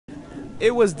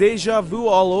It was deja vu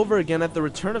all over again at the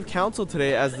return of council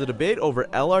today as the debate over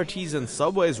LRTs and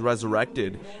subways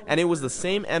resurrected, and it was the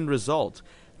same end result.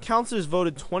 Councillors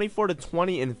voted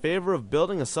 24-20 in favor of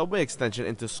building a subway extension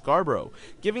into Scarborough,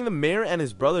 giving the mayor and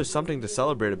his brothers something to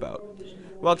celebrate about.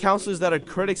 While councillors that are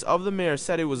critics of the mayor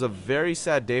said it was a very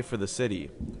sad day for the city.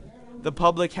 The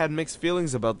public had mixed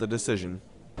feelings about the decision.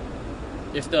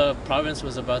 If the province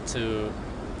was about to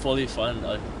fully fund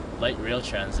a light rail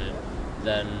transit,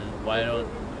 then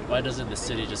why doesn't the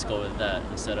city just go with that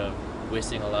instead of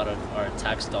wasting a lot of our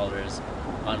tax dollars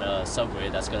on a subway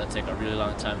that's going to take a really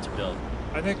long time to build?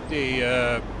 I think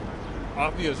the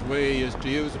obvious way is to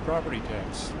use the property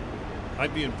tax.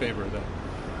 I'd be in favor of that.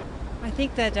 I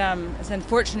think that it's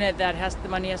unfortunate that the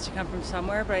money has to come from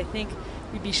somewhere, but I think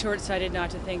we'd be short-sighted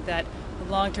not to think that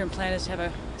the long-term plan is to have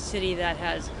a city that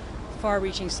has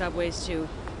far-reaching subways to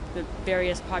the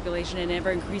various population and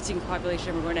ever-increasing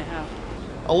population we're going to have.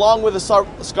 Along with the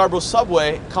Scarborough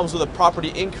subway comes with a property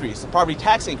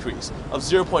tax increase of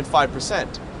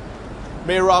 0.5%.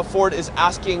 Mayor Rob Ford is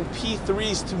asking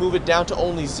P3s to move it down to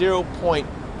only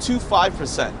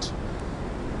 0.25%.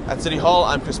 At City Hall,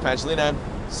 I'm Chris Pangelina,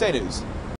 Say News.